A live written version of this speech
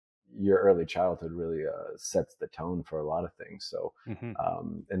your early childhood really sets the tone for a lot of things. So, Hmm.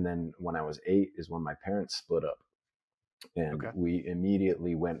 and then when I was 8 is when my parents split up, and Okay. we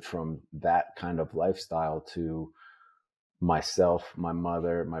immediately went from that kind of lifestyle to myself, my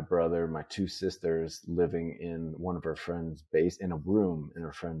mother, my brother, my 2 sisters living in one of her friends' in a room in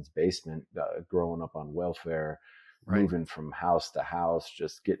her friend's basement, growing up on welfare, Right. moving from house to house,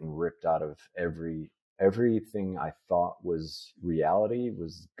 just getting ripped out of everything I thought was reality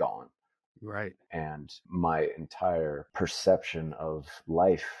was gone. Right. And my entire perception of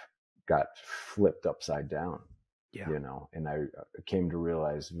life got flipped upside down, Yeah. and I came to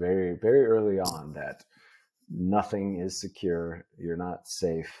realize very, very early on that nothing is secure. You're not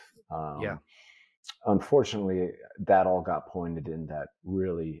safe. Yeah. Unfortunately, that all got pointed in that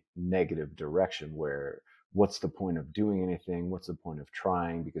really negative direction where what's the point of doing anything? What's the point of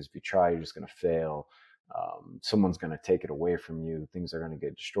trying? Because if you try, you're just going to fail. Someone's going to take it away from you. Things are going to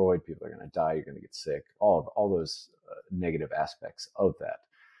get destroyed. People are going to die. You're going to get sick. All those negative aspects of that.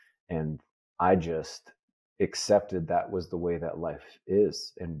 And I just accepted that was the way that life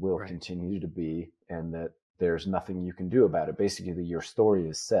is and will Right. continue to be, and that there's nothing you can do about it. Basically, your story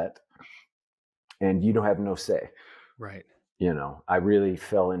is set and you don't have no say. Right. I really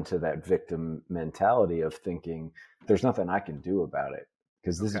fell into that victim mentality of thinking there's nothing I can do about it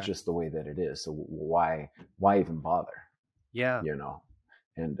because this is Okay. just the way that it is. So why even bother? Yeah. You know,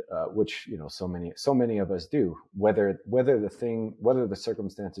 and which so many of us do. Whether the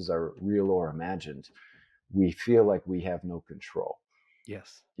circumstances are real or imagined, we feel like we have no control.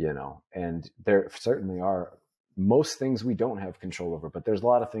 Yes. And there certainly are most things we don't have control over, but there's a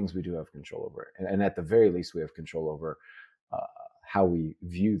lot of things we do have control over. And at the very least, we have control over uh, how we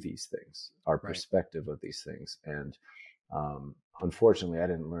view these things, our Right. perspective of these things. And unfortunately, I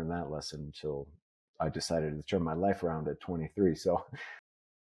didn't learn that lesson until I decided to turn my life around at 23. So